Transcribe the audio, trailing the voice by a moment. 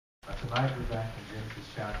Tonight we're back in Genesis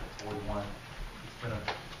chapter 41. It's been a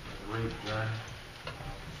great journey.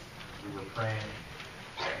 We were praying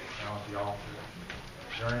down at the altar, a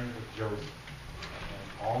journey with Joseph.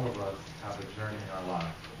 And all of us have a journey in our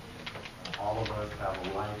lives. All of us have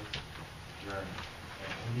a life journey. And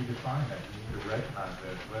we need to find that. We need to recognize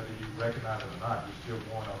that. Whether you recognize it or not, you're still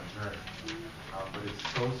going on a journey. But it's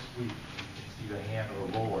so sweet. You can see the hand of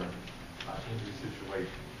the Lord in your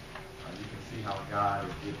situation. You can see how God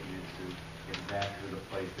is getting you to exactly the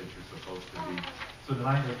place that you're supposed to be. So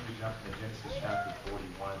tonight, as we jump into Genesis chapter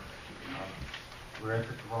 41, we're at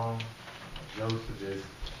the throne. Joseph is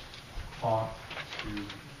taught to the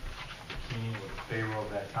king or the Pharaoh of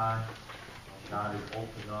that time. God has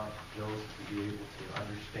opened up Joseph to be able to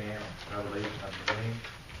understand the revelation of the dream.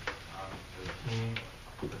 The king,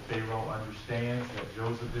 the Pharaoh, understands that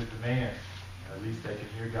Joseph is the man, at least they can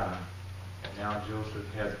hear God. And now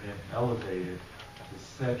Joseph has been elevated to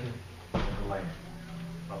second in the land,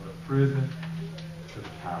 from the prison to the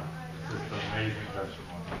palace. It's just an amazing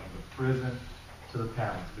testimony. From the prison to the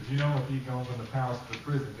palace. But you know, if he goes from the palace to the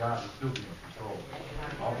prison, God will still be in control.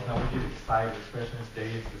 All the time we get excited, especially in this day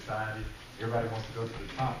in society. Everybody wants to go to the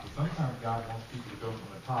top. But sometimes God wants people to go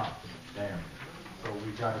from the top down. So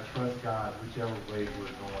we've got to trust God whichever way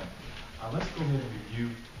we're going. Let's go ahead and review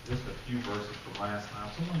just a few verses from last time.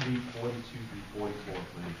 Someone read 42 through 44,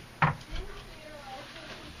 please.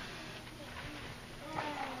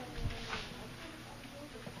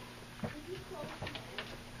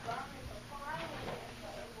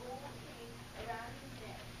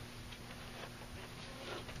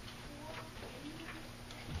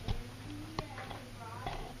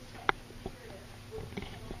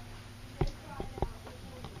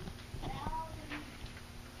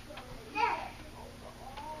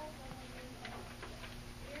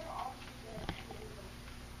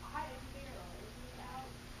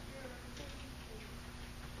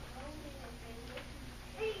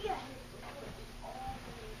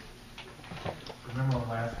 Remember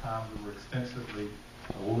last time we were extensively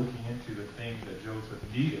looking into the things that Joseph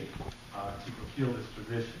needed to fulfill this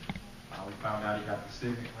position. We found out he got the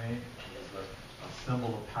signet ring. It was a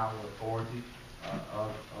symbol of power and authority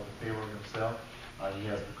of the Pharaoh himself. He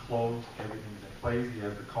has the clothes, everything's in place. He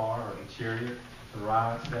has the car or the chariot to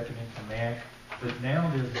ride, second in command. But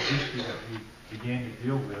now there's an issue that we began to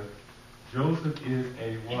deal with. Joseph is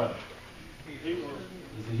a what?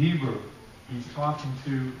 He's a Hebrew. He's talking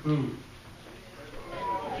to who?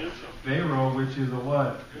 Pharaoh, which is a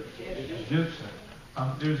what? Egyptian.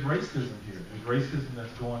 There's racism here. There's racism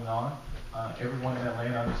that's going on. Everyone in that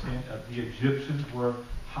land understands the Egyptians were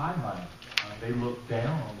highlighted. They looked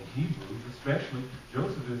down on the Hebrews, especially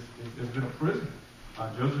Joseph has been a prisoner.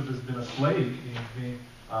 Joseph has been a slave. He's being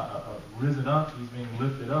risen up. He's being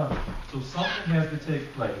lifted up. So something has to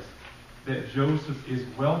take place that Joseph is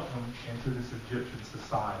welcomed into this Egyptian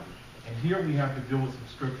society. And here we have to deal with some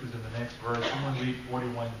scriptures in the next verse. Someone read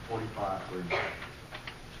 41 and 45, please. And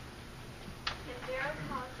Pharaoh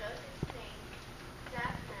called Joseph's name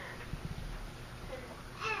Zaphnath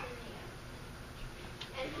Paneah,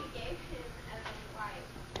 and he gave him as a wife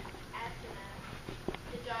Asenath,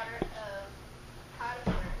 the daughter of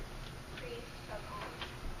Potiphar, priest of On.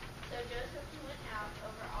 So Joseph went out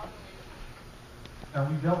over all the land. Now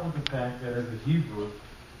we dealt with the fact that as a Hebrew,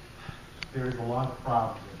 there is a lot of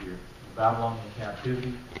problems in here. Babylonian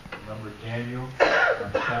captivity. Remember Daniel,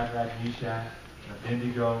 Shadrach, Meshach, and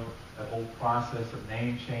Abednego, that whole process of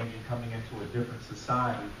name changing, coming into a different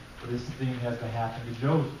society. But this thing has to happen to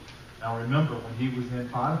Joseph. Now remember, when he was in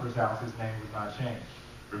Potiphar's house, his name was not changed.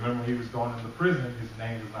 Remember, when he was going into prison, his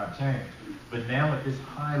name was not changed. But now at this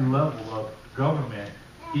high level of government,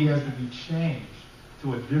 he has to be changed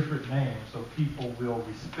to a different name so people will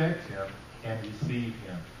respect him and receive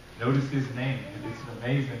him. Notice his name. It's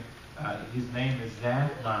amazing. His name is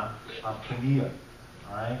Zaphnath Paneah.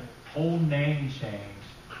 All right? Whole name change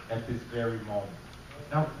at this very moment.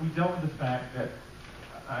 Now, we dealt with the fact that,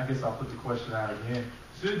 I guess I'll put the question out again.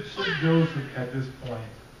 Should Joseph at this point,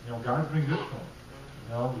 God's been good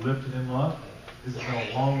to him, lifted him up. This has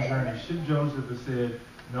been a long journey. Should Joseph have said,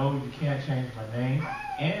 no, you can't change my name?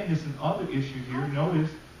 And there's another issue here. Notice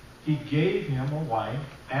he gave him a wife,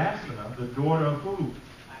 Asenath, the daughter of who?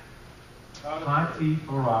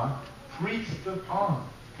 Potiphar, priest of On.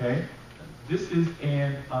 Okay? This is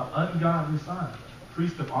an ungodly sign.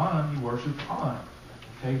 Priest of On, he worships On.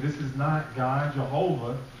 Okay? This is not God,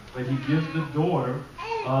 Jehovah, but he gives the daughter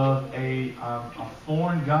of a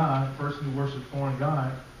foreign god, person who worships foreign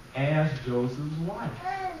god, as Joseph's wife.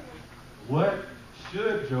 What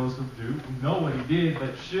should Joseph do? We know what he did,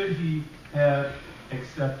 but should he have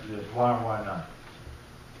accepted it? Why or why not?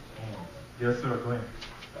 Yes, sir, Glenn.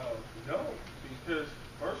 No, because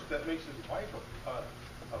first that makes his wife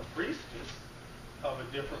a priestess of a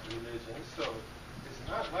different religion. So it's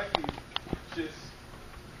not like he's just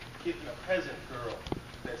getting a peasant girl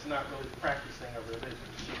that's not really practicing a religion.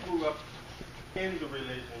 She grew up in the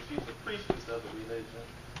religion. She's a priestess of the religion.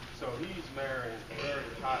 So he's marrying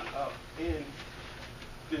very high up in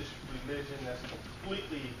this religion that's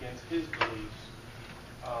completely against his beliefs,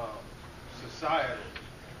 society.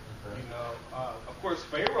 Okay. You know, of course,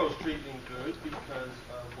 Pharaoh's treating him good because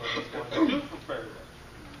of what he's going to do for Pharaoh.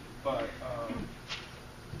 But,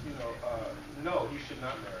 no, he should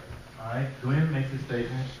not marry. All right, Glenn makes a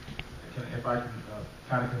statement. If I can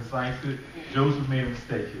kind of concise it, Joseph made a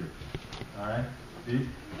mistake here. All right, Steve?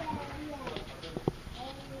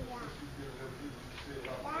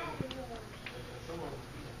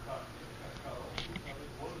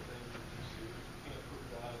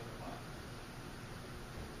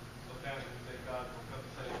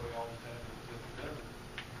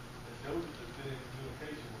 Joseph has been in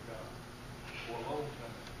communication with God for a long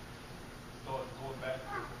time. Started going back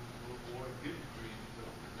to before he gets dreams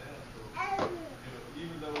now. So,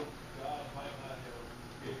 even though God might not have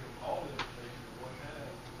given him all the information at one time,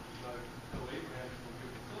 like told Abraham he was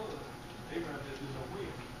give his son, Abraham just didn't know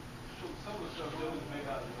when. So some of the stuff Joseph may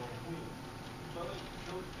not have known when. So I think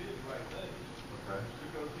Joseph did the right thing. Okay.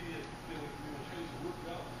 Because he had been in communication with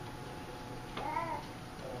God.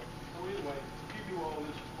 So anyway, he knew all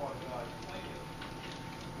this was part of God's plan.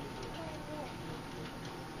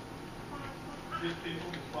 His people,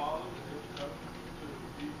 his fathers, and his come to the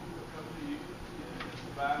people that come to Egypt and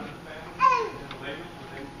survive in the family. And later, when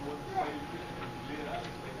they were going to slavery and led out of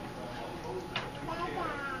slavery by all those things,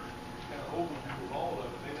 kind of overview of all of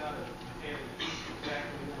it. They not had it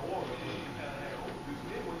exactly in order, but he kind of had an overview. So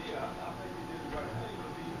anyway, yeah, I think he did the right thing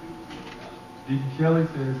because he knew what he was about. Deacon Kelly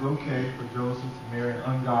said it's okay for Joseph to marry an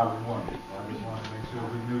ungodly woman. So I just wanted to make sure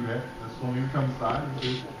we knew that. That's when we come aside.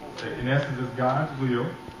 In essence, it's God's will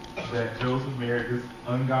that Joseph married this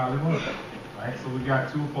ungodly woman. Right? So we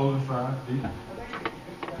got two opposing sides. Deacon?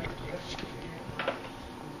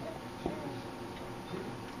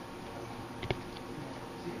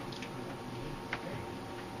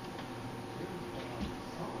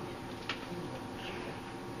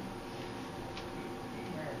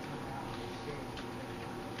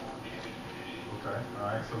 Okay. All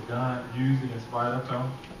right. So God used it in spite of him.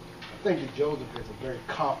 I think that Joseph is a very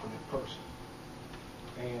confident person.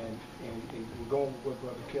 And going with what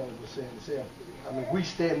Brother Kelly was saying himself, I mean, we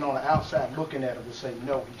standing on the outside looking at him would say,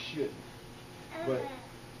 no, he shouldn't. But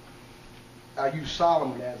I use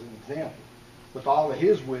Solomon as an example. With all of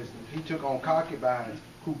his wisdom, he took on concubines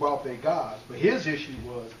who brought their gods. But his issue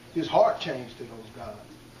was his heart changed to those gods.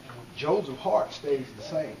 Joseph's heart stays the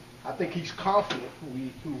same. I think he's confident who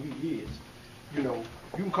he is. You know,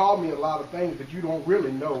 you can call me a lot of things, but you don't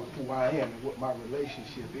really know who I am and what my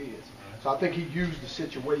relationship is. So I think he used the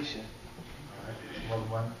situation. All right.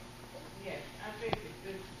 One. Yes, I think at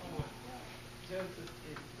this point, Joseph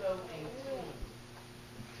is so in tune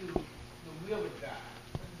to the will of God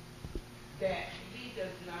that he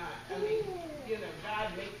does not, God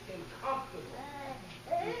makes him comfortable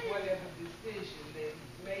with whatever decision that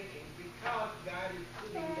he's making because God is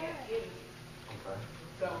putting that in him. Okay.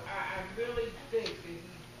 So I really think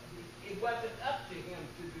that it wasn't up to him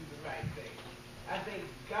to do the right thing. I think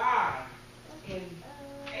God enabled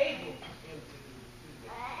him to do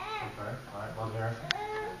that. Okay. All right. Mother Harrison?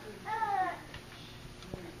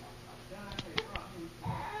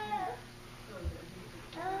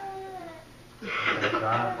 Okay,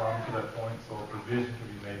 God brought him to that point so a provision can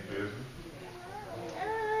be made for Israel.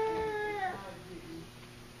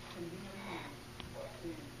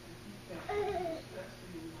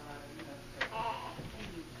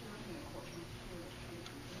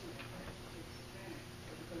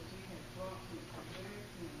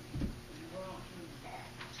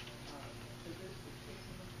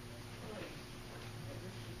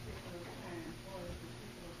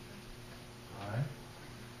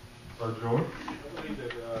 So, George? I believe that,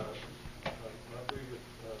 I agree with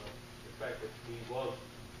the fact that he was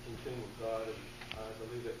continuing with God, and I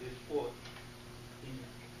believe that his sport, he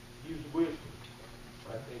used wisdom.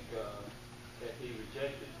 I think that he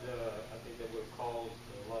rejected, I think that would have caused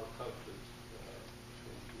a lot of conflict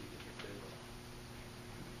between Egypt and Pharaoh.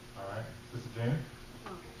 All right. Sister Jane?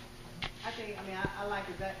 I like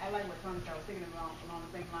it. I like what Tony said. I was thinking along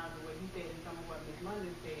the same lines of what he said and some of what Ms.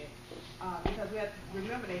 London said. Because we have to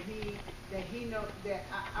remember that he knows that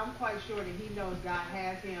I'm quite sure that he knows God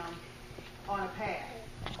has him on a path.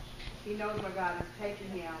 He knows where God is taking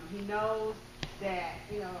him. He knows that,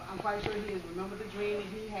 I'm quite sure he has remembered the dream that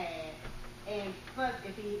he had.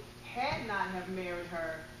 he had not have married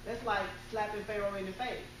her, that's like slapping Pharaoh in the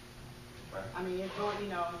face. Right. I mean, it's going,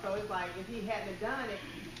 so it's like if he hadn't have done it,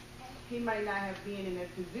 he might not have been in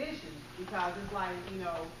that position because it's like,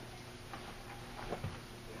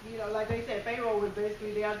 like they said, Pharaoh was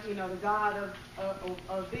basically their, the god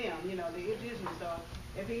of them, the Egyptians. So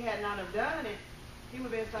if he had not have done it, he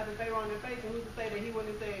would have been slapping Pharaoh in the face, and who's to say that he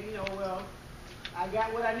wouldn't have said, well, I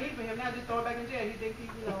got what I need for him now, just throw him back in jail. He thinks he's,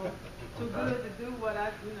 too good to do what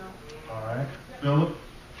All right. Philip?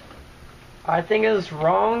 I think it was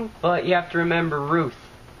wrong, but you have to remember Ruth,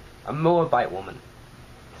 a Moabite woman.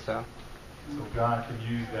 So God can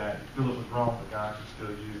use that. Philip was wrong, but God can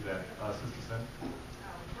still use that. Sister Cynthia?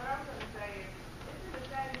 What I'm going to say is,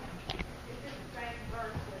 it's in the same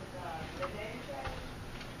verse with the name change,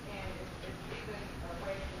 and it's even a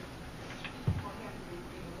way for him to be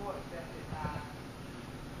even more accepted by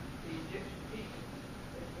the Egyptian people.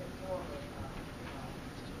 It's more of a,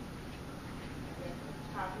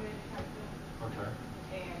 cosmetic type thing. Okay.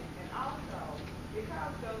 And also,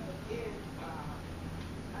 because Joseph is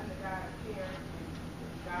under God's care,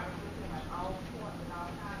 and God was with him at all points and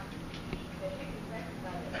all times, that he can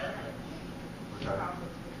sacrifice his marriage because of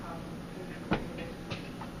this relationship.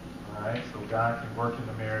 All right. So God can work in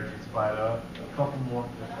the marriage in spite of. A couple more.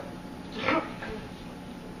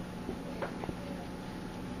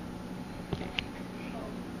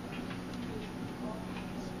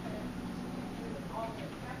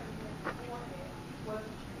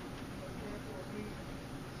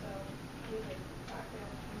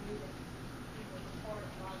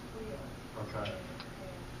 Okay.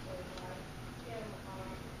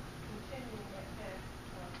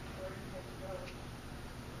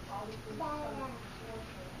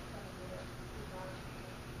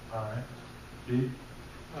 All right. Steve?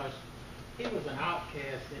 He was an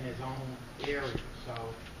outcast in his own area, so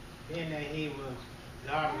being that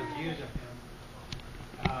God was using him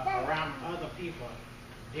around other people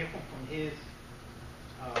different from his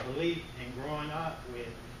belief and growing up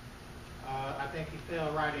with, I think he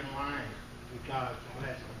fell right in line with God's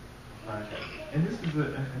blessing. Right. And this is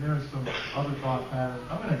and there are some other thought patterns.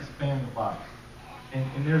 I'm going to expand the box.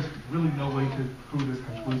 And there's really no way to prove this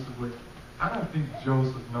conclusively. I don't think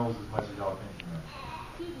Joseph knows as much as y'all think he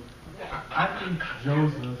knows. I think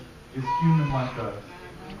Joseph is human like us.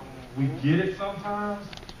 We get it sometimes,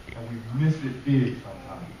 and we miss it big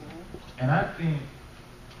sometimes. And I think,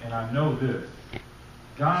 and I know this,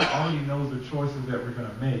 God already knows the choices that we're going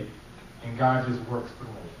to make, and God just works through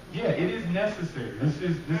it. Yeah, it is necessary. This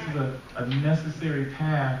is a necessary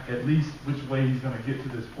path, at least which way he's going to get to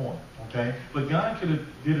this point. Okay? But God could have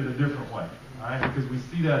did it a different way. All right? Because we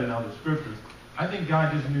see that in other scriptures. I think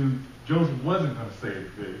God just knew Joseph wasn't going to say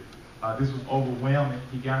it big. This was overwhelming.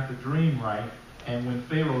 He got the dream right. And when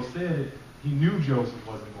Pharaoh said it, he knew Joseph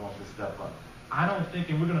wasn't going to step up. I don't think,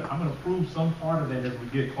 and I'm going to prove some part of that as we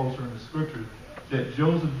get closer in the scriptures, that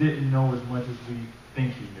Joseph didn't know as much as we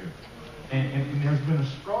think he knew. And there's been a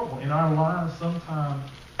struggle. In our lives, sometimes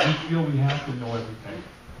we feel we have to know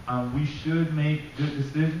everything. We should make good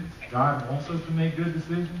decisions. God wants us to make good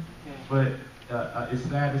decisions. But it's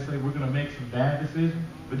sad to say we're going to make some bad decisions.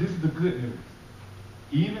 But this is the good news.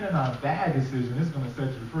 Even in our bad decisions, this is going to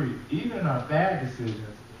set you free. Even in our bad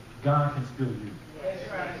decisions, God can still use it.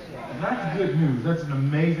 And that's good news. That's an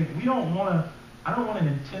amazing. I don't want to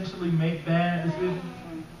intentionally make bad decisions.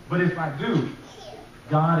 But if I do,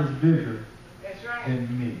 God is bigger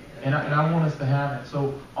than me. And I want us to have it.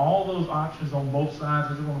 So all those options on both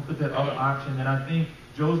sides, I just want to put that other option. And I think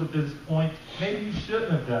Joseph at this point, maybe he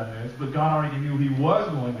shouldn't have done this, but God already knew he was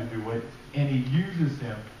going to do it, and he uses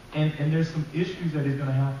him. And there's some issues that he's going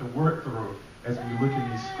to have to work through as we look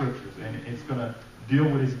in these scriptures. And it's going to deal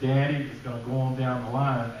with his daddy. It's going to go on down the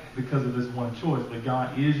line because of this one choice. But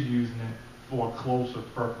God is using it for a closer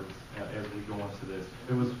purpose as we go into this.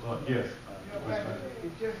 It was, yes.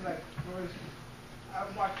 It's just like, for instance, I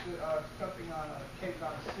watched something on a case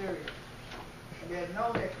out of Syria. And they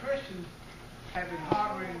know that Christians have been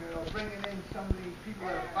harboring or bringing in some of these people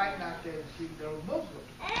that are fighting out there to see those Muslims.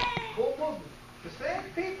 Full Muslims. The same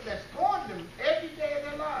people that scorned them every day of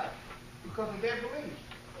their lives because of their beliefs.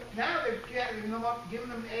 Now they're gathering them up, giving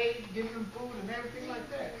them aid, giving them food and everything like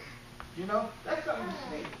that. You know, that's something to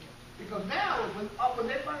see. Because now, when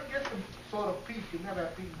they're going to get some sort of peace, you never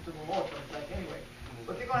have peace until the Lord comes back anyway.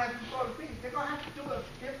 But they're going to have some sort of peace. They're going to have to do a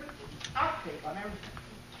different outtake on everything.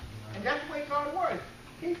 And that's the way God works.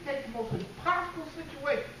 He takes the most impossible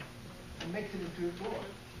situation and makes it into his glory.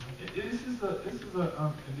 This is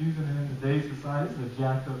using it in today's society, this is a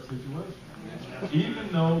jacked up situation.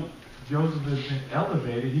 Even though Joseph has been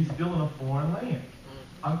elevated, he's still in a foreign land.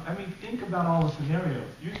 I mean, think about all the scenarios.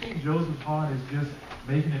 You think Joseph's heart is just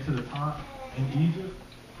making it to the top in Egypt?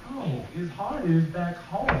 No, his heart is back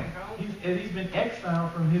home. He's been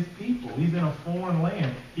exiled from his people. He's in a foreign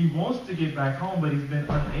land. He wants to get back home, but he's been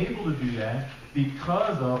unable to do that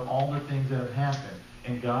because of all the things that have happened.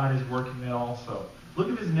 And God is working that also. Look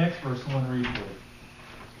at this next verse. Someone read it.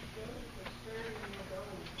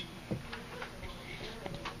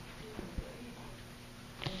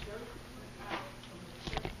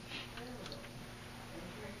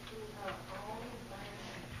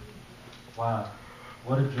 Wow,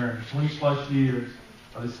 what a journey. 20 plus years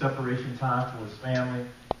of the separation time for his family,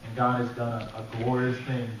 and God has done a glorious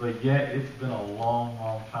thing, but yet it's been a long,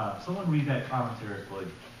 long time. Someone read that commentary,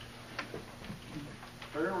 please.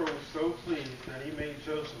 Pharaoh was so pleased that he made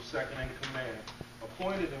Joseph second in command,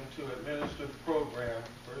 appointed him to administer the program,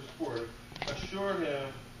 verse 40, assured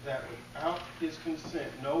him that without his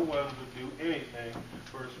consent no one would do anything,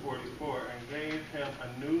 verse 44, and gave him a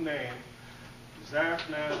new name,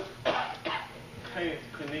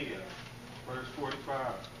 Zaphnath-Paneah, verse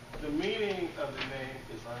 45. The meaning of the name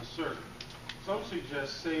is uncertain. Some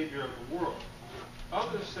suggest Savior of the world.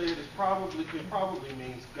 Others say it probably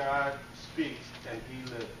means God speaks and he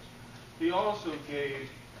lives. He also gave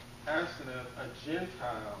Asenath, a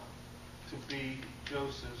Gentile, to be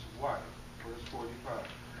Joseph's wife, verse 45.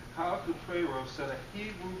 How could Pharaoh set a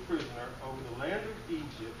Hebrew prisoner over the land of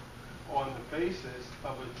Egypt on the basis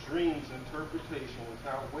of a dream's interpretation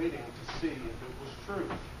without waiting to see if it was true?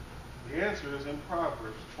 The answer is in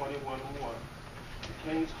Proverbs 21:1. The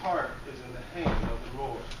king's heart is in the hand of the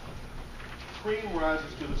Lord. Cream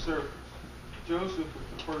rises to the surface. Joseph was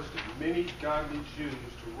the first of many godly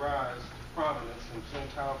Jews to rise to prominence in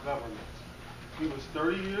Gentile governments. He was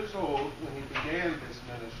 30 years old when he began this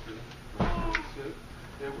ministry.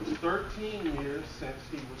 It was 13 years since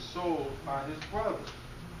he was sold by his brothers.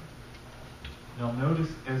 Now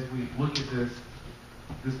notice as we look at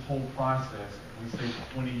this whole process, we say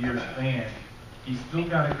 20-year span, he's still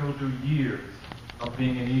got to go through years of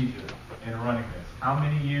being in Egypt and running this. How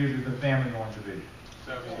many years is the family going to be?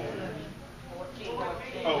 7 years.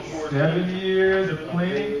 14. 7 years of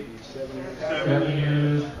plenty? 7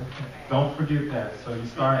 years. Okay. Don't forget that. So you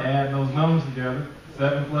start adding those numbers together.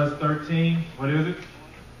 7 plus 13, what is it?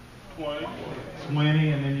 20,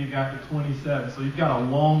 and then you got the 27. So you've got a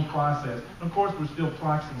long process. And of course, we're still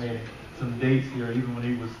approximating some dates here, even when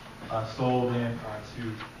he was sold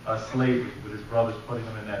into slavery, with his brothers putting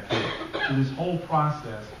him in that pit. So this whole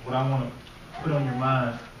process, what I want to put on your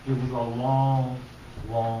mind, it was a long,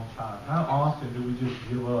 long time. How often do we just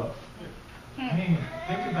give up? I mean,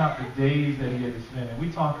 think about the days that he had to spend. And we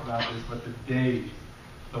talk about this, but the days,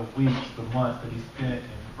 the weeks, the months that he spent in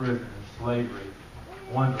prison and slavery,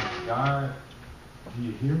 wondering, God, do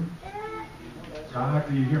you hear me? God,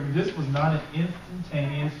 do you hear me? This was not an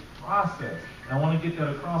instantaneous process. And I want to get that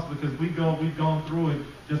across because we've gone through it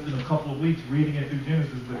just in a couple of weeks reading it through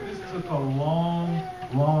Genesis, but this took a long,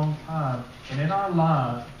 long time. And in our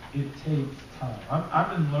lives, it takes time. I've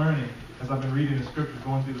been learning, as I've been reading the scriptures,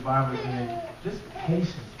 going through the Bible again, just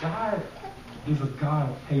patience. God is a God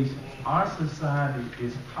of patience. Our society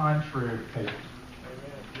is contrary to patience.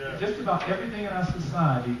 Just about everything in our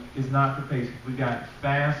society is not for patience. We've got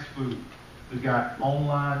fast food. We've got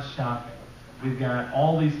online shopping. We've got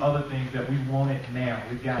all these other things that we want it now.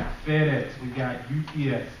 We've got FedEx. We've got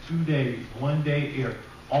UPS, 2 days, 1 day air.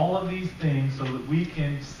 All of these things so that we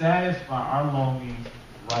can satisfy our longings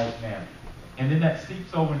right now. And then that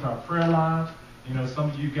seeps over into our prayer lives. You know, some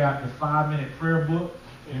of you got the 5-minute prayer book,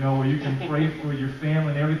 you know, where you can pray for your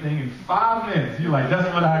family and everything in 5 minutes. You're like, that's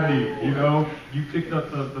what I need. You know, you picked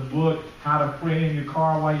up the book, How to Pray in Your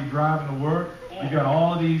Car While You're Driving to Work. You got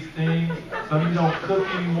all of these things. Some of you don't cook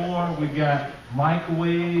anymore. We got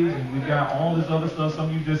microwaves and we got all this other stuff. Some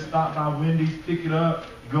of you just stop by Wendy's, pick it up,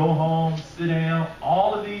 go home, sit down.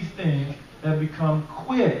 All of these things that become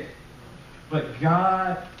quick. But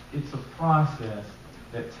God, it's a process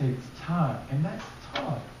that takes time. And that's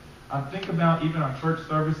tough. I think about even our church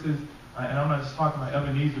services, and I'm not just talking about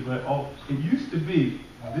Ebenezer, but it used to be,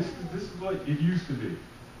 this is what it used to be,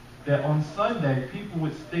 that on Sunday, people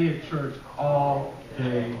would stay at church all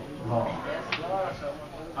day long.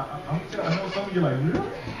 I know some of you are like,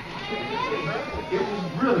 really? It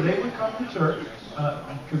was really, they would come to church,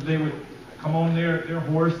 because they would come on their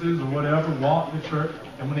horses or whatever, walk to church,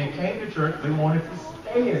 and when they came to church, they wanted to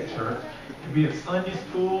stay at church. To be at Sunday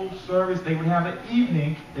school service, they would have an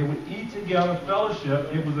evening, they would eat together,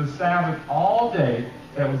 fellowship. It was a Sabbath all day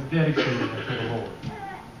that was dedicated to the Lord.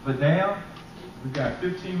 But now, we've got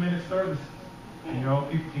 15-minute services. You know,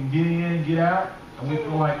 people can get in, get out, and we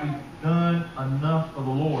feel like done enough for the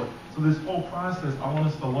Lord. So this whole process, I want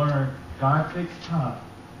us to learn God takes time.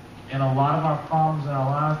 And a lot of our problems in our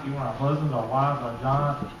lives, even our husbands, our wives, our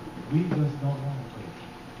jobs, we just don't want to wait.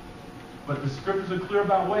 But the scriptures are clear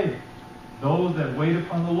about waiting. Those that wait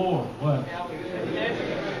upon the Lord, what? Shall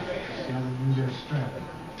renew their strength.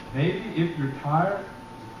 Maybe if you're tired,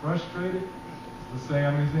 frustrated, let's say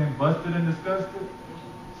I'm saying busted and disgusted,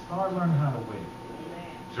 start learning how to wait.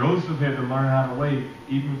 Joseph had to learn how to wait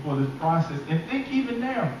even before this process. And think even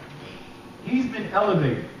now, he's been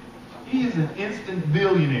elevated. He is an instant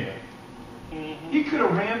billionaire. He could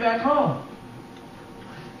have ran back home.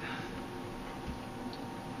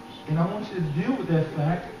 And I want you to deal with that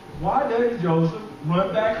fact. Why doesn't Joseph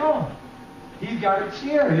run back home? He's got a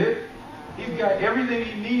chariot. He's got everything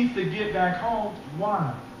he needs to get back home.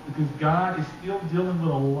 Why? Because God is still dealing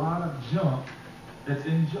with a lot of junk that's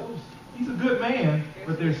in Joseph. He's a good man,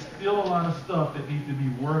 but there's still a lot of stuff that needs to be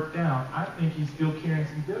worked out. I think he's still carrying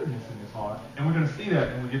some bitterness in his heart. And we're going to see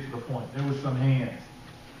that when we get to the point. There was some hands.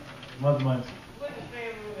 Mother Muncie. What the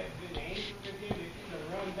family that the angel with him,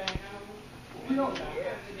 if run back home? You know,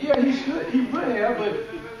 yeah, he should. He would have, but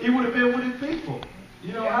he would have been with his people.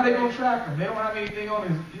 You know, how they going to track him? They don't have anything on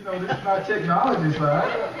his, you know, this is not technology side.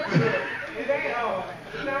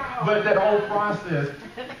 But that whole process,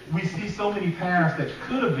 we see so many paths that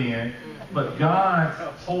could have been, but God's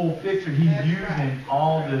whole picture, he's using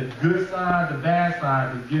all the good side, the bad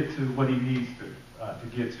side to get to what he needs to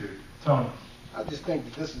get to. Tony. I just think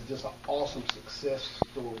that this is just an awesome success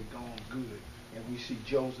story going good. And we see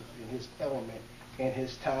Joseph in his element and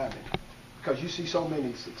his timing. Because you see so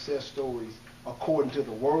many success stories according to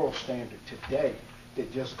the world standard today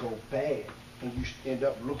that just go bad. And you end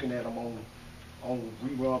up looking at them on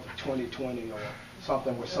rerun for 2020 or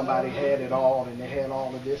something where somebody had it all and they had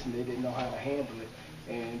all of this and they didn't know how to handle it.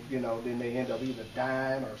 And, you know, then they end up either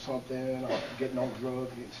dying or something or getting on drugs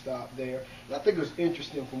and getting stopped there. And I think it was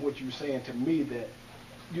interesting from what you were saying to me that,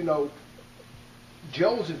 you know,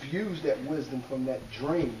 Joseph used that wisdom from that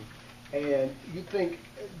dream. And you think,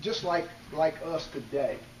 just like us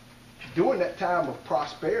today, during that time of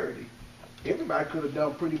prosperity, everybody could have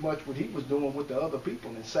done pretty much what he was doing with the other people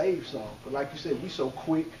and saved some. But like you said, we so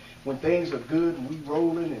quick. When things are good and we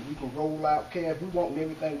rolling and we can roll out cash, we want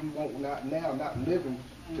everything we want now, not living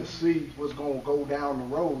to see what's going to go down the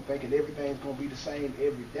road, thinking everything's going to be the same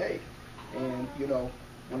every day. And, you know,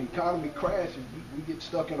 when the economy crashes, we get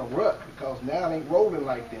stuck in a rut because now it ain't rolling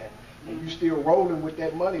like that. And you're still rolling with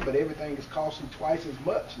that money, but everything is costing twice as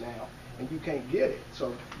much now, and you can't get it.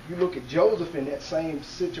 So you look at Joseph in that same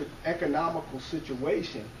economical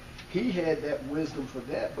situation. He had that wisdom for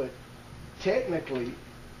that, but technically,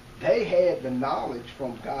 they had the knowledge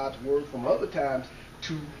from God's word from other times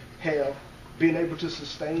to have been able to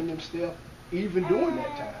sustain themselves even during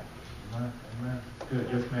that time. Amen. Good.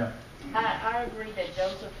 Yes, ma'am. I agree that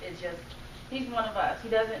Joseph is he's one of us. He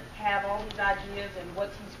doesn't have all these ideas and what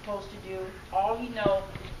he's supposed to do. All he knows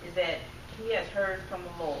is that he has heard from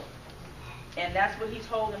the Lord. And that's what he's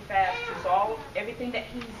holding fast to. So everything that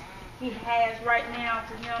he has right now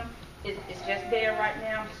to him is just there right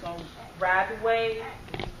now. I'm just going to ride the wave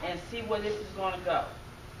and see where this is going to go.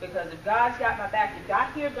 Because if God's got my back, if I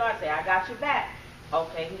hear God say, I got your back,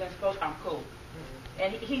 okay, he's going to spoke, I'm cool.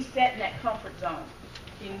 And he's set in that comfort zone.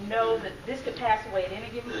 He knows that this could pass away at any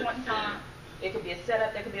given point in time. It could be a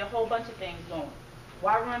setup. There could be a whole bunch of things going.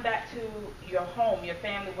 Why run back to your home, your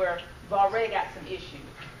family, where you've already got some issues?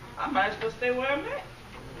 I might as well stay where I'm at.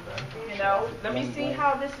 You know, let me see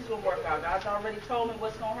how this is going to work out. God's already told me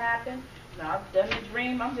what's going to happen. Now, I've done the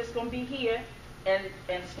dream. I'm just going to be here and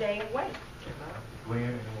stay away. Glenn,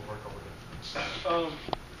 and then we'll work over this.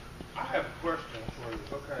 I have a question for you,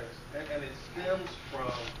 okay? And it stems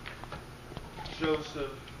from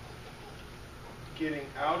Joseph getting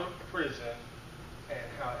out of prison and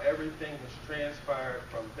how everything has transpired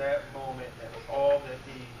from that moment and all that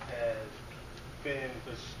he has been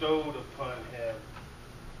bestowed upon him,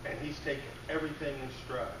 and he's taken everything in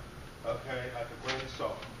stride, okay, like a grain of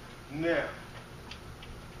salt. Now,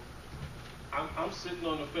 I'm sitting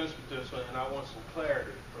on the fence with this one, and I want some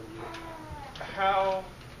clarity from you.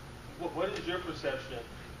 What is your perception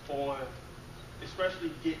on,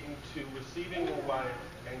 especially getting to receiving a wife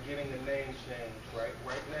and getting a name change,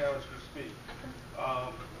 right now as we speak?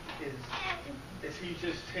 Is he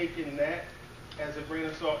just taking that as a grain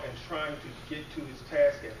of salt and trying to get to his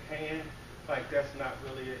task at hand? Like that's not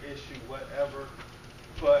really an issue, whatever.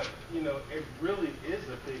 But, you know, it really is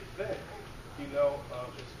a big thing, you know,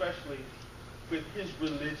 especially with his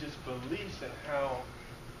religious beliefs and how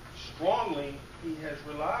strongly he has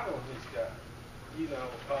relied on his God. You know,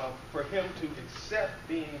 for him to accept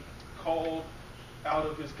being called out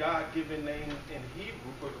of his God-given name in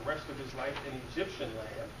Hebrew for the rest of his life in Egyptian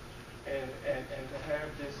land, and to have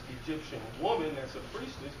this Egyptian woman that's a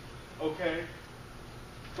priestess, okay,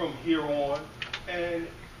 from here on. And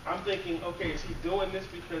I'm thinking, okay, is he doing this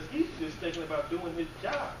because he's just thinking about doing his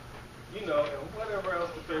job? You know, and whatever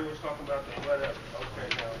else the Pharaoh was talking about, then whatever.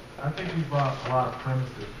 Okay, now. I think you brought a lot of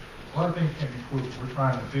premises. A lot of things can be proved. We're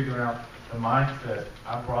trying to figure out the mindset.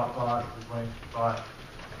 I brought thought, we bring thought.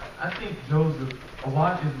 I think Joseph, a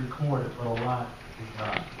lot is recorded, but a lot is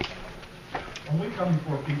not. When we come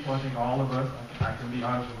before people, I think all of us, I can be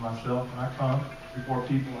honest with myself, when I come before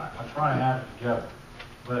people, I try to have it together.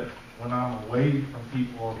 But when I'm away from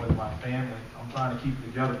people or with my family, I'm trying to keep it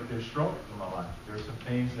together, but there's struggles in my life. There's some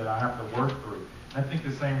things that I have to work through. And I think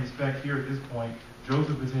the same respect here at this point,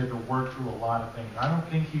 Joseph has had to work through a lot of things. I don't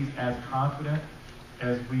think he's as confident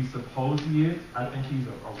as we suppose he is. I think he's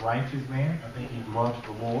a righteous man. I think he loves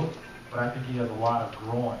the Lord, but I think he has a lot of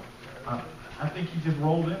growing. I think he just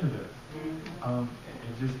rolled into this.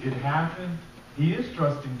 It happened. He is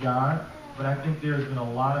trusting God, but I think there's been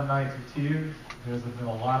a lot of nights of tears. There's been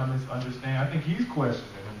a lot of misunderstanding. I think he's questioning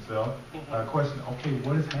himself. Questioning, okay,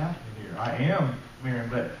 what is happening here? I am married,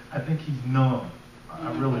 but I think he's numb.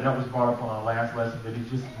 That was brought up on our last lesson, that he's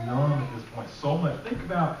just numb at this point. So much. Think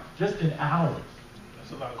about just in hours.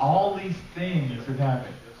 All these things have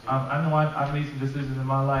happened. I know I've made some decisions in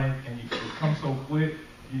my life, and it comes so quick,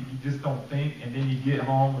 you just don't think, and then you get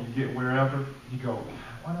home or you get wherever, you go,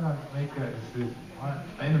 why did I make that decision?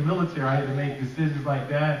 In the military, I had to make decisions like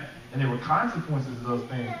that, and there were consequences to those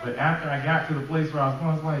things. But after I got to the place where I was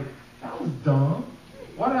going, I was like, that was dumb.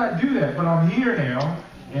 Why did I do that? But I'm here now,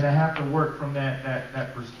 and I have to work from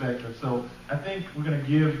that perspective. So I think we're going to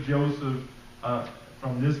give Joseph,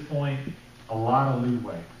 from this point, a lot of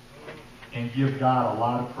leeway and give God a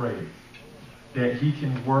lot of praise that he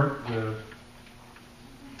can work with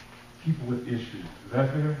people with issues. Is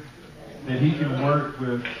that fair? That he can work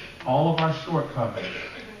with all of our shortcomings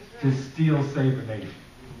to still save a nation.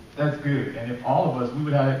 That's good. And if all of us, we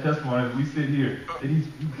would have that testimony as we sit here, that he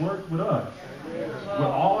worked with us. With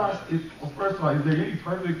all our, first of all, is there any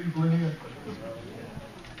perfect people in here?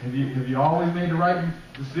 Have you always made the right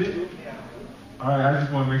decision? All right, I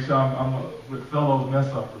just want to make sure I'm with fellow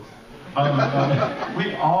mess-uppers.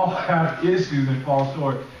 We all have issues and fall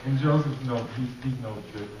short, and Joseph, he's no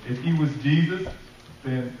good. If he was Jesus,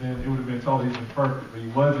 then it would have been told he's been perfect, but he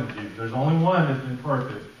wasn't Jesus. There's only one that's been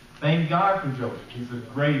perfect. Thank God for Joseph. He's a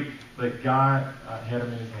great, but God had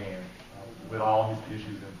him in his hand with all his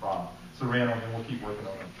issues and problems. So Randall, and we'll keep working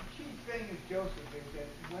on it. The key thing is Joseph is that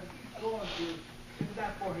what he's going through is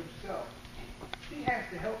not for himself. He has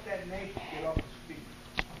to help that nation get off its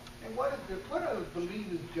feet. And what are the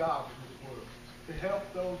believers' job in this world? To help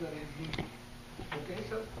those that are in need. Okay,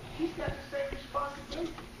 so he's got the same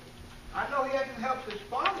responsibility. I know he hasn't helped his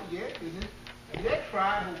father yet, in their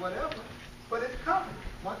tribe or whatever, but it's coming.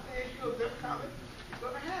 Once the issue of them coming, it's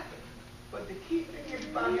going to happen. But the key thing is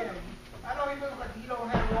about him, I know he looks like he don't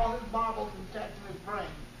have all his marbles intact in his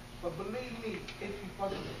brain, but believe me, it's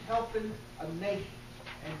because he's helping a nation.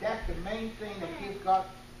 And that's the main thing that gives God,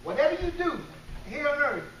 whatever you do here on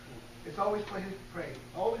earth, it's always for his praise.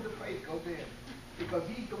 Always the praise goes to him. Because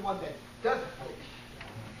he's the one that does it for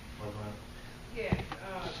you. Yes,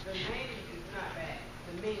 the name is not bad.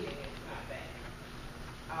 The meaning is not bad.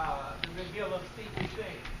 The reveal of secret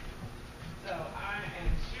things. So I am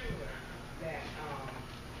sure that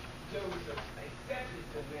Joseph accepted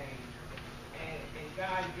the name, and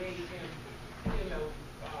God gave him,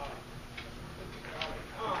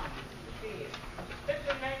 if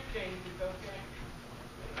the name changes, okay?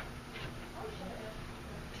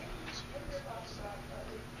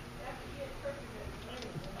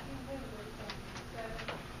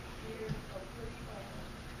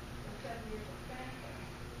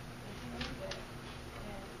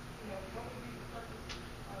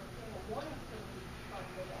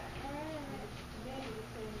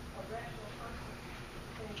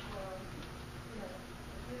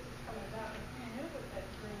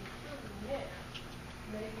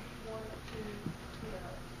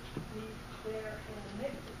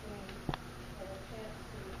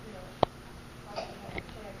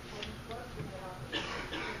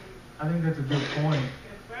 I think that's a good point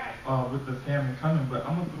with the family coming, but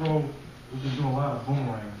I'm going to we've been doing a lot of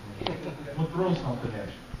boomerangs. I'm going to throw something at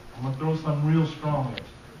you. I'm going to throw something real strong at you.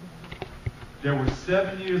 There were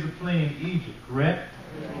 7 years of plenty in Egypt, correct?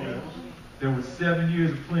 Yes. There were 7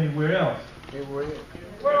 years of plenty where else?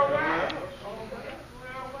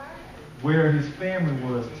 Where his family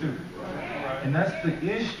was too. And that's the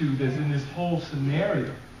issue that's in this whole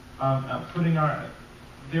scenario.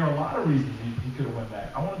 there are a lot of reasons he could have went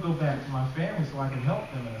back. I want to go back to my family so I can help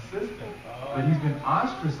them and assist them. But he's been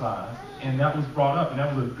ostracized, and that was brought up, and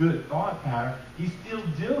that was a good thought pattern. He's still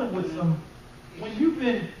dealing with some. When you've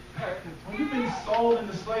been sold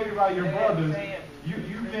into slavery by your brothers,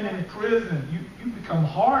 you've been in prison. You become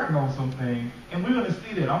hardened on some things, and we're going to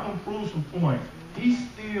see that. I'm going to prove some points. He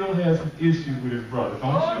still has some issues with his brothers.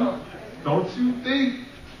 Don't you think?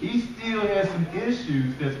 He still has some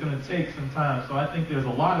issues that's going to take some time. So I think there's a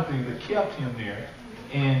lot of things that kept him there.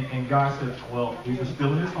 And God said, well, these are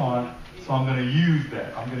still in his heart, so I'm going to use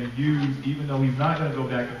that. I'm going to use, even though he's not going to go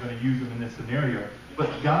back, I'm going to use him in this scenario. But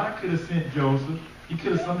God could have sent Joseph. He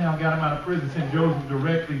could have somehow got him out of prison, sent Joseph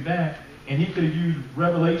directly back, and he could have used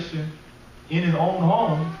revelation in his own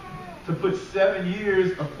home to put 7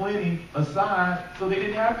 years of plenty aside so they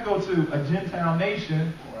didn't have to go to a Gentile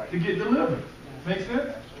nation to get delivered. Make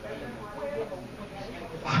sense?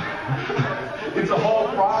 It's a whole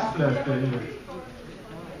process that it is.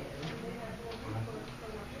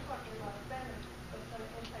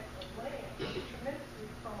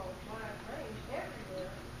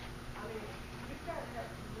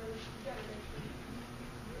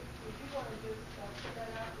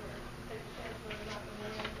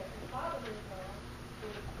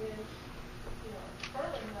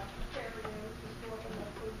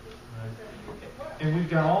 And we've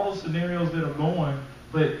got all those scenarios that are going,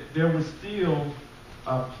 but there was still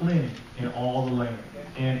plenty in all the land.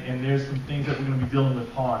 And there's some things that we're going to be dealing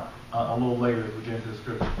with hard a little later as we get into the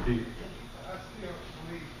scripture. Steve. I still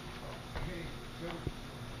believe he built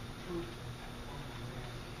truth on the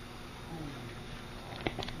man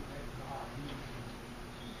who let God use him to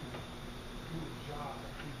do his job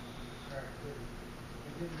that he prepared to do.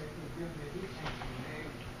 And then they he came to the man,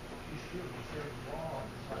 he still considered law,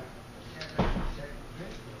 just like Shadrach, Meshach, and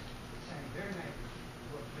Abednego, saying their names,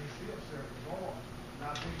 but they still serve the Lord. And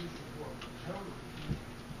I think this is what Joseph,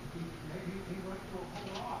 maybe he went through a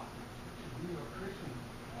whole lot to be a Christian.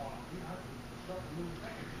 You have to start new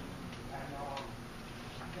things. And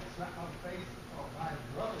that's not on the face of my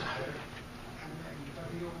brother there. But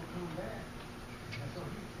he overcome that. And so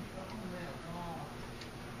he's the only man of God.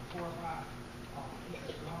 For about, he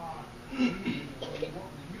said, God, use me the way you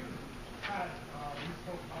want me to use me. He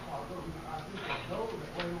spoke about I think that those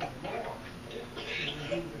that wait on the Lord will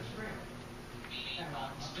renew their strength. And I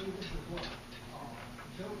think this is what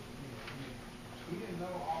Joseph did. He didn't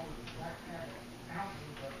know all the exact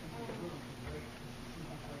answers, but he was willing to wait to see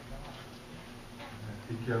which way God.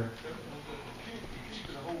 Keep going. The key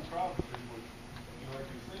to the whole prophecy was,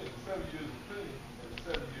 like you said, the 7 years of plenty and the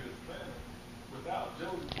 7 years of famine. Without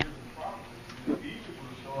Joseph giving prophecy, Egypt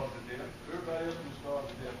would have starved to death. Everybody else would have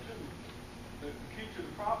starved to death too. The key to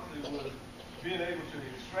the prophecy was being able to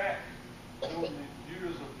extract during the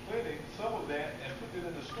years of plenty some of that and put it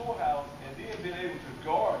in the storehouse and then being able to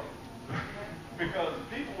guard it. Because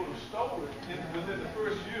people would have stolen it within the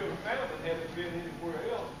first year of famine had it been anywhere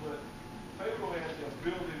else, but Pharaoh had the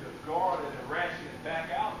ability to guard it and ration it back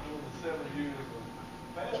out during the 7 years of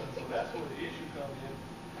famine. So that's where the issue comes in.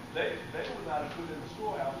 They would not have put it in the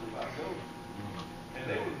storehouse without Joseph. And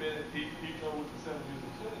they would have been, even though with the 7 years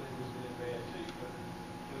of plenty, they would have been in bad shape. But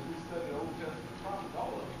as we study the Old Testament prophets,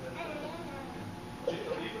 all of them,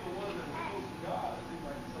 even the ones that were close to God, it seemed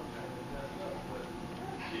like sometimes they messed up. But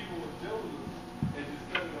even with Joseph, as you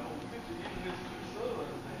study the whole picture, even his 2 sons,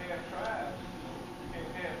 the half tribes, became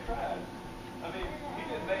half tribes. I mean, he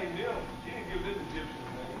didn't name them. He didn't give them Egyptian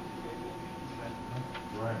names. He gave them Hebrew names.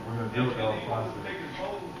 Right. We're going to deal with all the process. process. Take his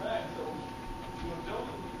bones back. So,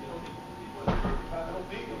 Joseph, he wasn't perfect by no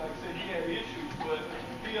means. Like I said, he had issues, but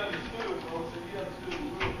he understood, he understood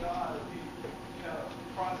the will of God. He kind of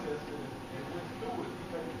processed it and went through it. He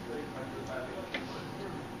made mistakes like everybody else. He wasn't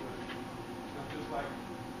perfect, but just like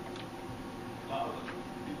a lot of the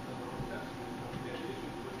people in the Old Testament, he had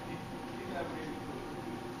issues, but he navigated through it.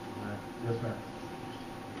 Right. Yes, ma'am.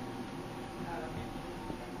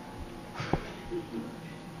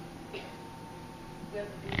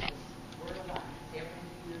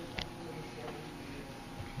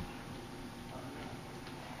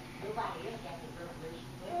 Nobody else got the revelation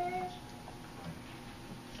but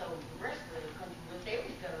so the rest of the country was they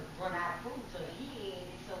was gonna run out of food, so he had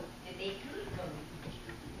it so that they could come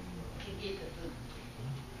to get the food.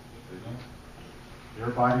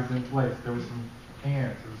 Everybody's in place. There was some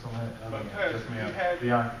hands. There was some other hands. Yes, ma'am.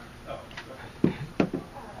 Beyond. I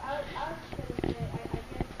was going to say, I guess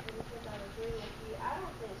because I agree with you, I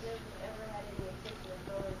don't think Joseph ever had any intention of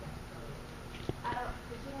going back home.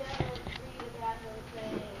 Because you never read about him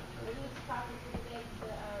saying, when he was talking to the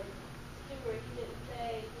steward, he didn't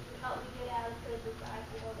say, help me get out of prison so I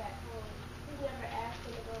can go back home. He never asked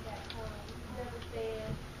him to go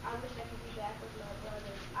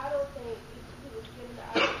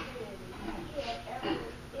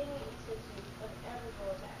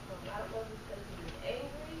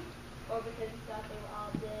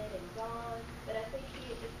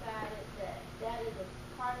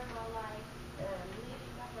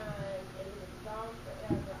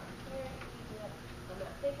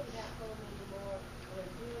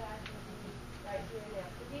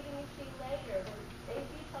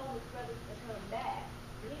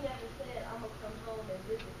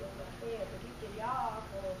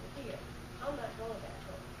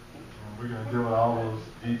we're going to deal with all those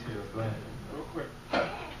details. Go ahead. Real quick.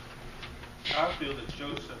 I feel that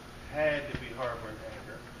Joseph had to be harboring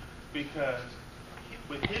anger because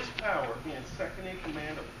with his power, being second in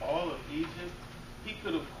command of all of Egypt, he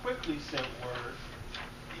could have quickly sent word,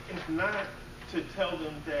 if not to tell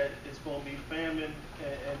them that it's going to be famine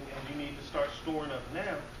and you need to start storing up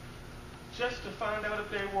now, just to find out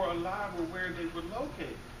if they were alive or where they were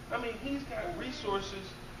located. I mean, he's got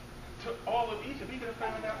resources to all of Egypt. He could have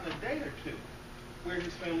found out in a day or two where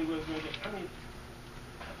his family was. I mean,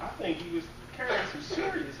 I think he was carrying some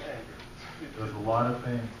serious anger. There's a lot of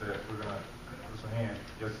things that we're going to put some hand.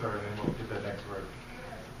 Yes, sir, and then we'll get that next word.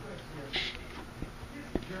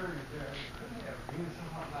 His journey there couldn't have been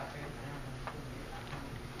somewhat like Abraham when he couldn't get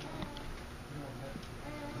to come to you know, that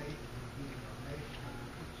late being a nation.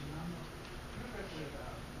 You know, look at the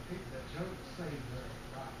people that Joseph saved there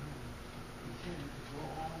about him. He tended to go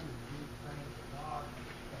on and do the things that God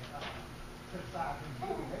had set aside for him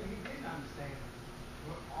to do. Maybe he didn't understand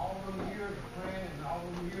what all them years of praying and all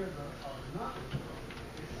them years of nothing.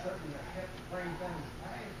 It's certainly a help to bring things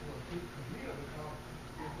back for people to live, because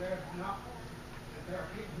if there's not, if there are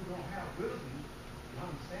people who don't have wisdom and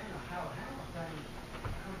understanding of how to handle things,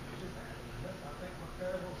 come to this end. That's, I think, what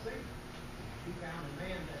Pharaoh was saying. He found a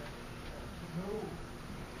man that knew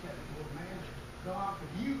that it was a man that God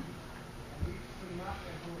could use, and he put him out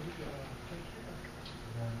there where he could take care of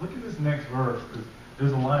it. Look at this next verse, because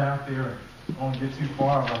there's a lot out there. I don't want to get too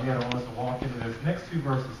far, but I don't want us to walk into this. Next two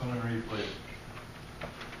verses, I'm going to read, please.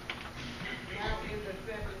 Now in the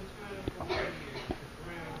 7th term of the year, the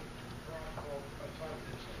ground brought forth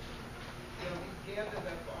abundance. So he gathered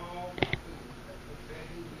up all the food of the 7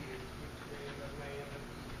 years which were in the land of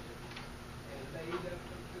Egypt, and laid up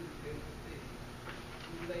the food in the city.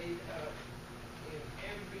 He laid up in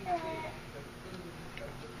every city the food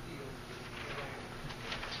of the field which was around.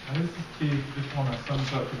 Now, this is key. Just want to sum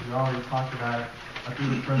this up because we already talked about it. I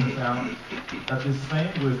threw the premise out that this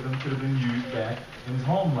same wisdom could have been used back in his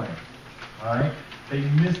homeland. All right? They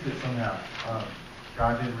missed it somehow.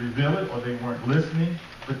 God didn't reveal it, or they weren't listening,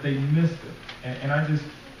 but they missed it. And I just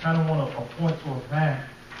kind of want to point to a fact.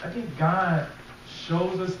 I think God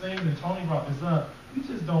shows us things, and Tony brought this up. We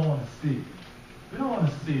just don't want to see. We don't want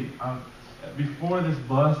to see. Before this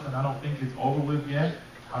bust, and I don't think it's over with yet,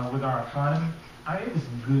 with our economy, it was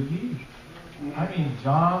some good years. I mean,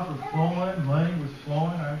 jobs were flowing, money was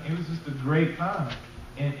flowing. It was just a great time.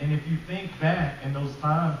 And if you think back in those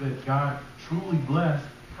times that God truly blessed,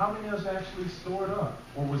 how many of us actually stored up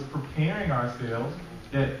or was preparing ourselves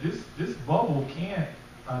that this bubble can't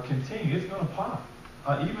continue? It's going to pop.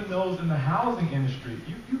 Even those in the housing industry,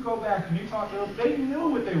 you go back and you talk to them, they knew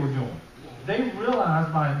what they were doing. They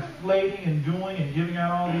realized by inflating and doing and giving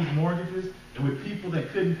out all these mortgages, and with people that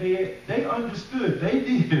couldn't pay it, they understood. They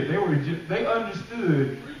did. They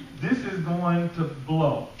understood this is going to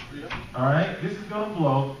blow. All right? This is going to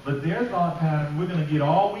blow. But their thought pattern, we're going to get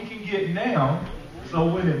all we can get now,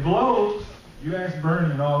 so when it blows, you ask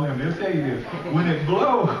Bernie and all them, they'll tell you this. When it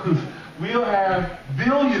blows, we'll have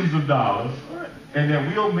billions of dollars, and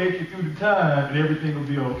then we'll make it through the time, and everything will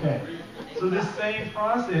be okay. So this same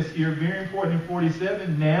process here, very important in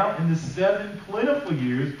 47, now in the 7 plentiful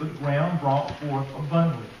years, the ground brought forth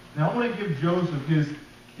abundantly. Now I want to give Joseph his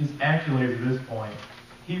accolade at this point.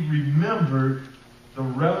 He remembered the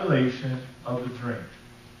revelation of the dream.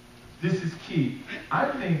 This is key. I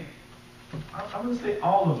think, I'm going to say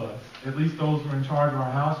all of us, at least those who are in charge of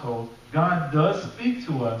our household, God does speak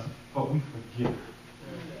to us, but we forget.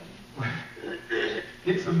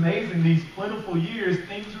 It's amazing, these plentiful years,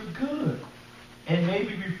 things are good. And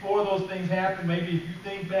maybe before those things happen, maybe if you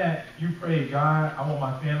think back, you pray, God, I want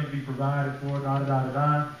my family to be provided for,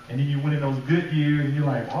 and then you went in those good years, and you're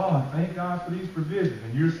like, oh, thank God for these provisions.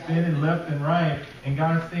 And you're spinning left and right, and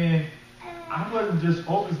God's saying, I wasn't just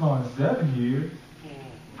focused on 7 years.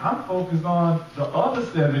 I'm focused on the other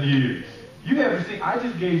 7 years. You haven't seen, I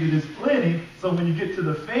just gave you this plenty, so when you get to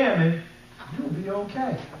the famine, you'll be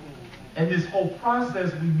okay. And this whole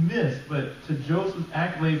process we miss, but to Joseph's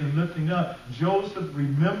accolades and lifting up, Joseph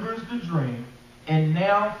remembers the dream, and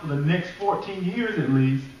now for the next 14 years at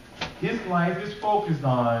least, his life is focused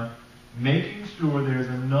on making sure there's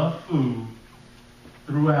enough food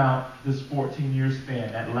throughout this 14-year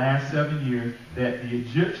span, that last 7 years, that the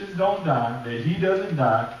Egyptians don't die, that he doesn't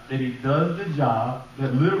die, that he does the job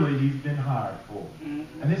that literally he's been hired for.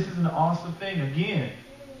 And this is an awesome thing. Again,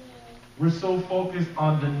 we're so focused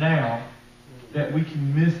on the now that we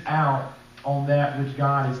can miss out on that which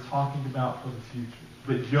God is talking about for the future.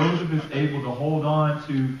 But Joseph is able to hold on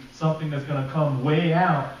to something that's going to come way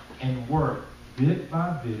out and work bit by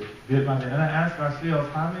bit, bit by bit. And I ask ourselves,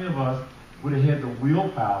 how many of us would have had the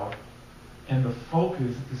willpower and the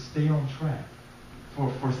focus to stay on track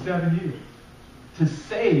for 7 years? To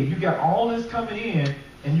save, you got all this coming in,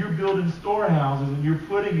 and you're building storehouses, and you're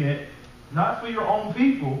putting it not for your own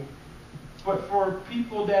people, but for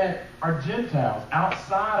people that are Gentiles,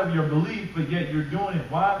 outside of your belief, but yet you're doing it.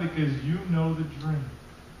 Why? Because you know the dream.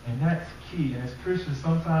 And that's key. And as Christians,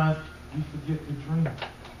 sometimes we forget the dream.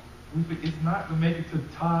 It's not to make it to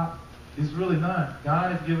the top. It's really not.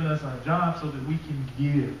 God has given us our job so that we can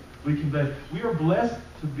give. We can bless. We are blessed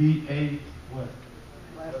to be a what?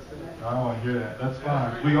 I don't want to hear that. That's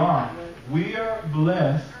fine. We are. We are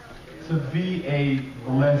blessed to be a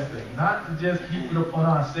blessing. Not to just keep it upon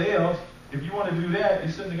ourselves. If you want to do that,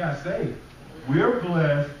 you shouldn't have got saved. We're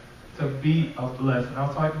blessed to be a blessing. I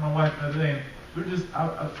was talking to my wife the other day. I was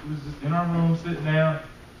just in our room sitting down.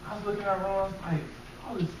 I was looking at our room. I was like,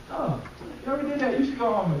 all this stuff. You ever did that? You should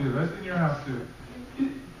go home and do it. That's in your house too.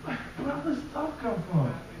 Where all this stuff come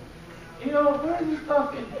from? You know, where's this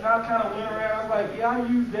stuff? And I kind of went around. I was like, yeah, I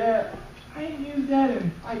used that. I ain't used that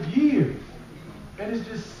in like years. And it's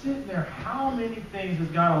just sitting there. How many things has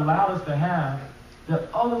God allowed us to have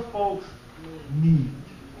that other folks need?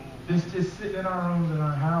 It's just sitting in our rooms and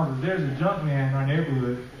our houses. There's a junk man in our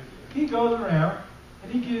neighborhood. He goes around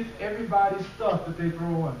and he gets everybody stuff that they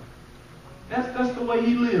throw away. That's the way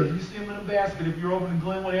he lives. You see him in a basket. If you're over in the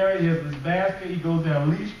Glenwood area, he has this basket. He goes down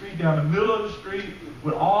Lee Street, down the middle of the street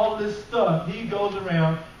with all this stuff. He goes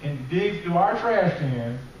around and digs through our trash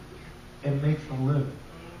cans and makes a living.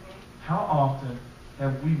 How often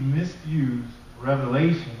have we misused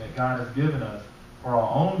revelation that God has given us for our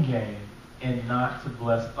own gain and not to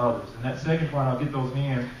bless others? And that second part, I'll get those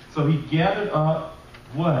hands. So he gathered up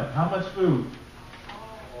what? How much food?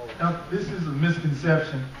 Now, this is a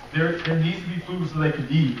misconception. There needs to be food so they can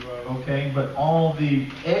eat, okay? But all the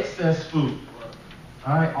excess food,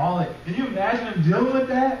 all right? Can you imagine him dealing with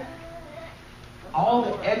that? All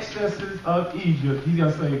the excesses of Egypt, he's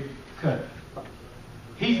got to say, cut it.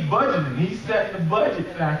 He's budgeting. He's setting the budget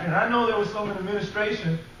factor. And I know there was some in the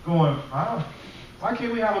administration going, why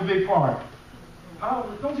can't we have a big party?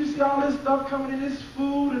 Don't you see all this stuff coming in, this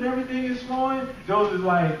food and everything is flowing? Joseph is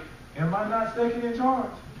like, am I not second in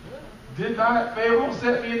charge? Did not Pharaoh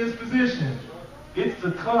set me in this position? It's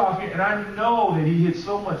the cutoff here. And I know that he hit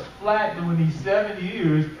so much flack during these 7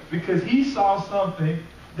 years because he saw something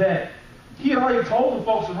that he had already told the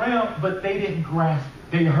folks around, but they didn't grasp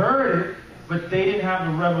it. They heard it, but they didn't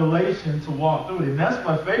have the revelation to walk through it. And that's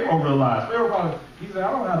what Pharaoh realized. He said,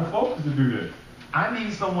 I don't have the focus to do this. I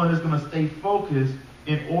need someone that's going to stay focused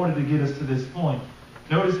in order to get us to this point.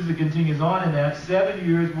 Notice as it continues on in that 7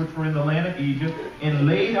 years which were in the land of Egypt, and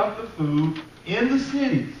laid up the food in the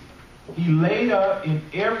cities. He laid up in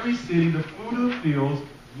every city the food of the fields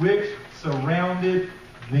which surrounded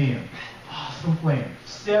them. Awesome plan.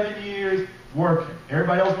 7 years working.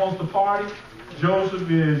 Everybody else wants to party.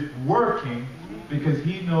 Joseph is working because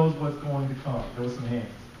he knows what's going to come. There was some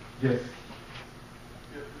hands. Yes.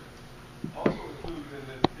 Also included in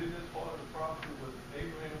this, isn't this part of the prophecy with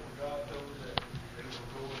Abraham when God told him that they were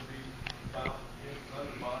going to be bound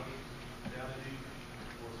under bondage down in Egypt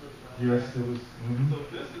for a certain time? Yes, it was. Mm-hmm. So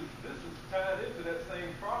this is tied into that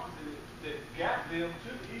same prophecy that got them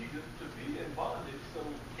to Egypt to be in bondage. So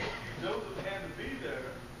Joseph had to be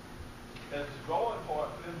there as a drawing part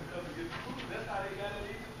for them to come and get the food. That's how they got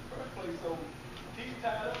in Egypt in the first place. So he's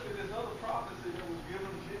tied up in this other prophecy that was given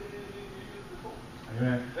many years before.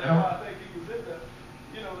 Amen. That's why I think he was in there.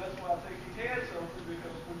 You know, that's why I think he had something,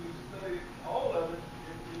 because when you study all of it,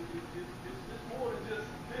 it's more than just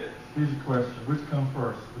this. Here's your question. Which come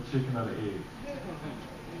first, the chicken or the egg?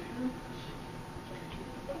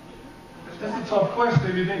 That's a tough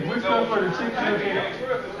question, you think. Which come first, the chicken or the egg? The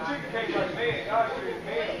chicken came like man. God created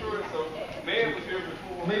man first, so man was here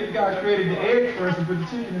before. Maybe God created the egg first and put the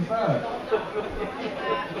chicken inside.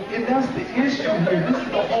 And that's the issue here. This is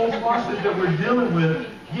the whole process that we're dealing with.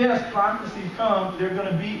 Yes, prophecy comes. They're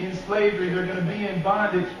going to be in slavery. They're going to be in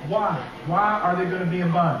bondage. Why? Why are they going to be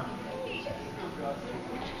in bondage?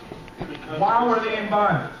 Why were they in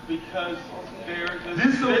bondage? Because they're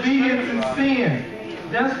disobedience and sin.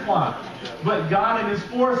 That's why. But God in his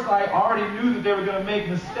foresight already knew that they were going to make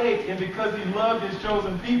mistakes, and because he loved his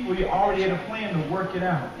chosen people, he already had a plan to work it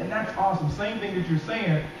out. And that's awesome. Same thing that you're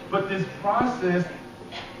saying, but this process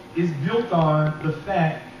is built on the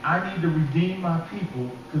fact I need to redeem my people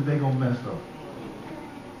because they're going to mess up.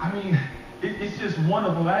 I mean, it's just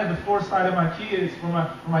wonderful. I had the foresight of my kids, for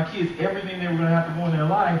my kids, everything they were going to have to go in their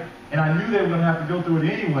life, and I knew they were going to have to go through it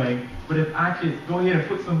anyway. But if I could go ahead and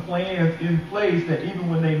put some plans in place that even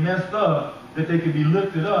when they messed up, that they could be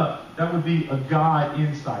lifted up, that would be a God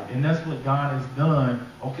insight. And that's what God has done.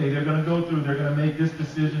 Okay, they're going to go through, they're going to make this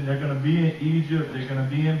decision, they're going to be in Egypt, they're going to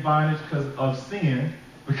be in bondage because of sin,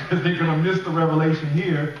 because they're going to miss the revelation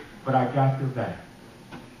here, but I got their back.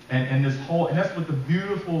 And this whole, and that's what the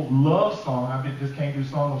beautiful love song, just came through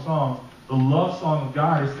Song of Songs, the love song of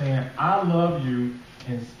God is saying, I love you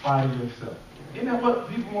in spite of yourself. Isn't that what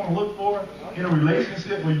people want to look for in a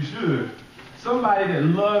relationship? Well, you should. Somebody that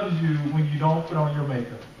loves you when you don't put on your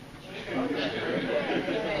makeup.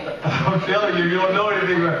 I'm telling you, you don't know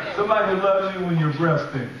anything about it. Somebody that loves you when your breath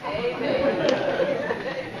stinks.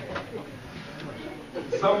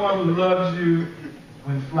 Someone who loves you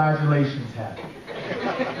when flagellations happen.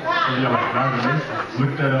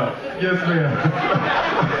 Look that up. Yes, ma'am.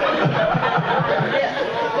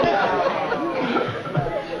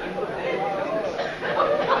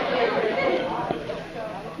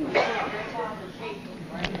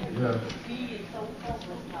 Yeah.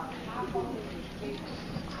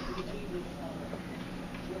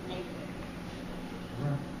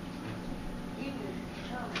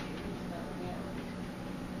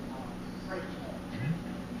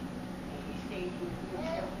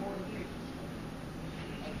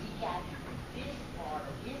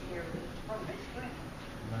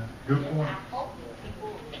 Good point.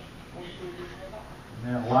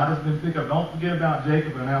 Now, a lot has been picked up. Don't forget about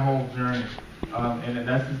Jacob and that whole journey. And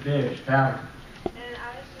that's his dad, Pharaoh. And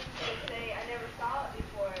I was just going to say, I never saw it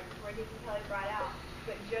before Deacon Kelly brought out,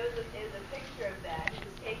 but Joseph is a picture of that. He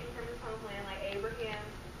was taken from his homeland like Abraham,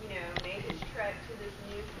 made his trek to this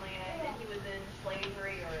new land, and he was in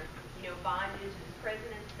slavery or, bondage as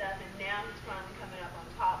president and stuff, and now he's finally coming up on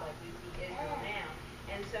top like we see Israel now.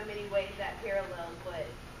 And so many ways that parallels what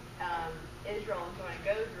Israel is going to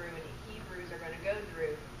go through and the Hebrews are going to go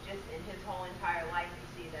through. Just in his whole entire life, you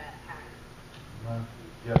see that happen.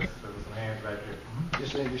 Yes, there was some hands right there.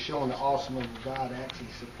 Just showing the awesomeness of God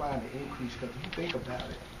actually supplying the increase. Because if you think about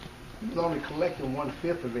it, he was only collecting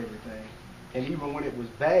 1/5 of everything. And even when it was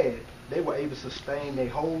bad, they were able to sustain their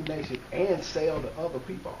whole nation and sell to other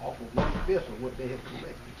people off of 1/5 of what they had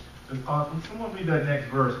collected. Can someone read that next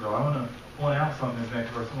verse, though? I want to point out something in this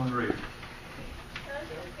next verse. Someone read it.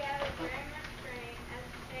 Joseph gathered very much grain as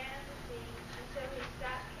the sand of the sea, until he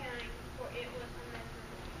stopped counting, for it was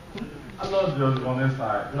unmeasurable. I love Joseph on this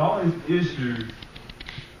side. With all these issues,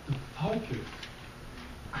 the focus.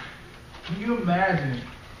 Can you imagine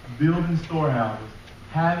building storehouses,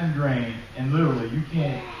 having grain, and literally you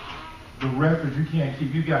can't, the records you can't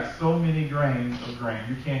keep, you got so many grains of grain,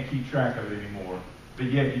 you can't keep track of it anymore, but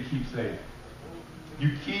yet you keep saving.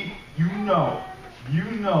 You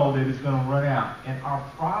know that it's going to run out. And our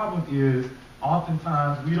problem is,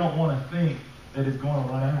 oftentimes, we don't want to think that it's going to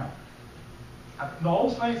run out. The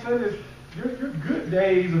old saint said this, your good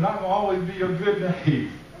days are not going to always be your good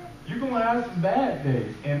days. You're going to have some bad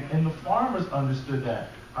days. And the farmers understood that.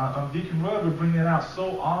 Deacon Rudd would bring that out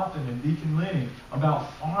so often, and Deacon Lenny,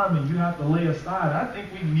 about farming. You have to lay aside. I think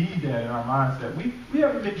we need that in our mindset. We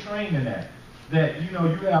haven't been trained in that. That, you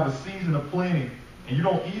have a season of plenty, and you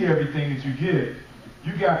don't eat everything that you get.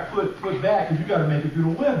 You got put back, because you got to make it through the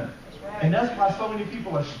winter. And that's why so many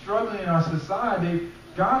people are struggling in our society.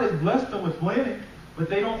 God has blessed them with plenty, but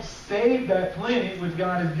they don't save that plenty which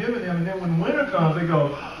God has given them. And then when winter comes, they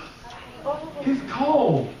go, it's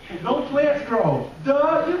cold. No plants grow.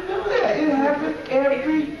 Duh, you know that. It happens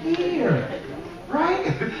every year. Right?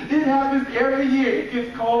 It happens every year. It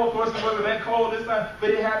gets cold. Of course, it wasn't that cold this time, but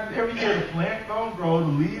it happens every year. The plants don't grow. The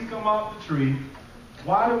leaves come off the tree.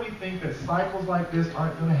 Why do we think that cycles like this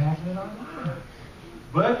aren't going to happen in our lives?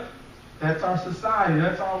 But that's our society.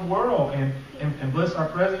 That's our world. And bless our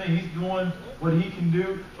president. He's doing what he can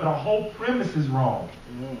do. But our whole premise is wrong.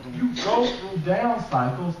 You go through down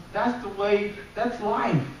cycles. That's the way. That's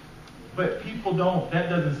life. But people don't. That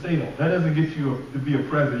doesn't say that. That doesn't get you to be a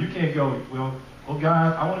president. You can't go, well,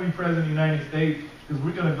 guys, I want to be president of the United States because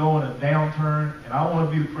we're going to go in a downturn, and I want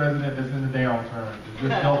to be the president that's in the downturn to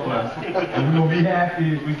just help us. And we're going to be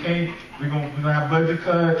happy. We're going to have budget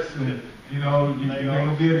cuts, and, you ain't going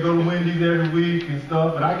to be able to go to Wendy's every week and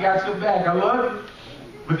stuff, but I got your back. I love you.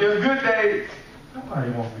 But there's good days.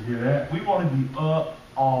 Nobody wants to hear that. We want to be up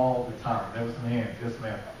all the time. There was some hands. Yes,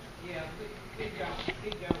 ma'am. Yeah, big plan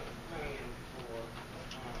for,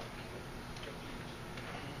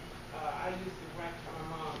 I used to write to my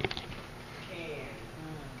mom cans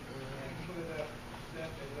and put up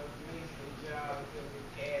stuff and look me some jobs and we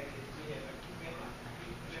had it. She had a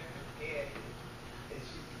cabinet and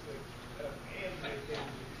she put up everything.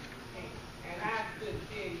 And I couldn't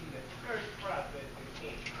tell you the first process of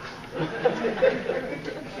cake.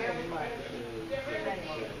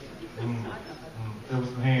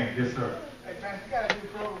 Amen. Yes, sir. Hey, man, you got a new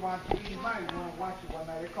program on TV. You might want to watch it one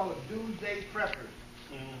night. They call it Doomsday Preppers.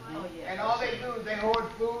 Oh, yeah. And all they do is they hoard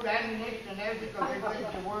food, ammunition, and everything because they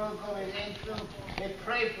think the world's going to end soon. They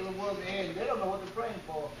pray for the world to end. They don't know what they're praying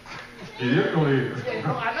for. It is what it is. Yeah,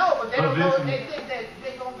 no, I know, but they don't know. listen, They think that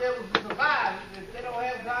they're going to be able to survive. If they don't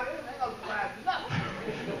have God in them, they're going to survive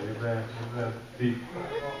nothing. Amen. Amen. Deep.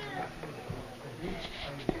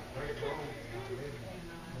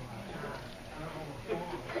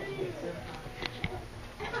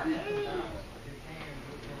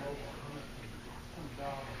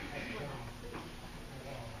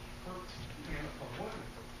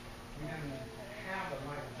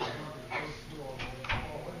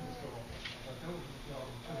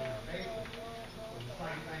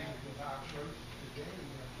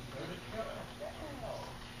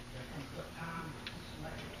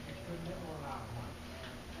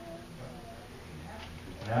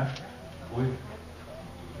 Yeah. We.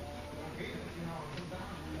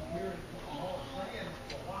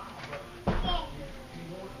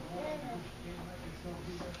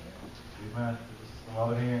 Amen. Some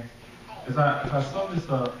other hands. As I sum this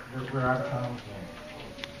up, we're out of time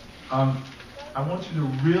again. I want you to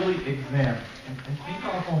really examine and think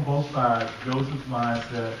off on both sides Joseph's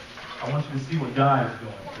mindset. I want you to see what God is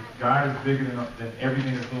doing. God is bigger than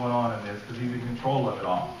everything that's going on in this because He's in control of it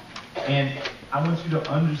all. And I want you to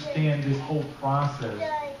understand this whole process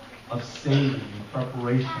of saving and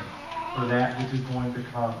preparation for that which is going to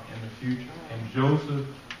come in the future. And Joseph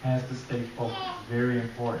has to stay focused. It's very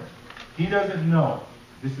important. He doesn't know.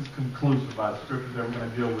 This is conclusive by the scriptures that we're going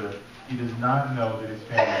to deal with. He does not know that his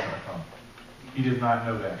family is going to come. He does not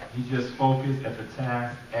know that. He's just focused at the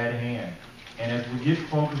task at hand. And as we get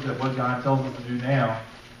focused at what God tells us to do now,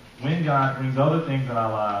 when God brings other things in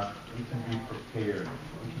our lives, we can be prepared.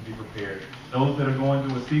 We can be prepared. Those that are going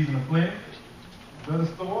through a season of plenty, better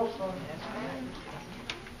store up something.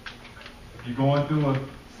 If you're going through a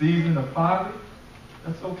season of poverty,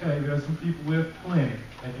 that's okay. There are some people with plenty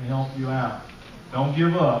that can help you out. Don't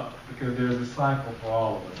give up because there's a cycle for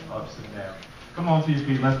all of us, ups and downs. Come on to your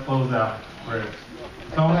feet. Let's close out. Prayer.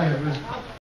 Tony,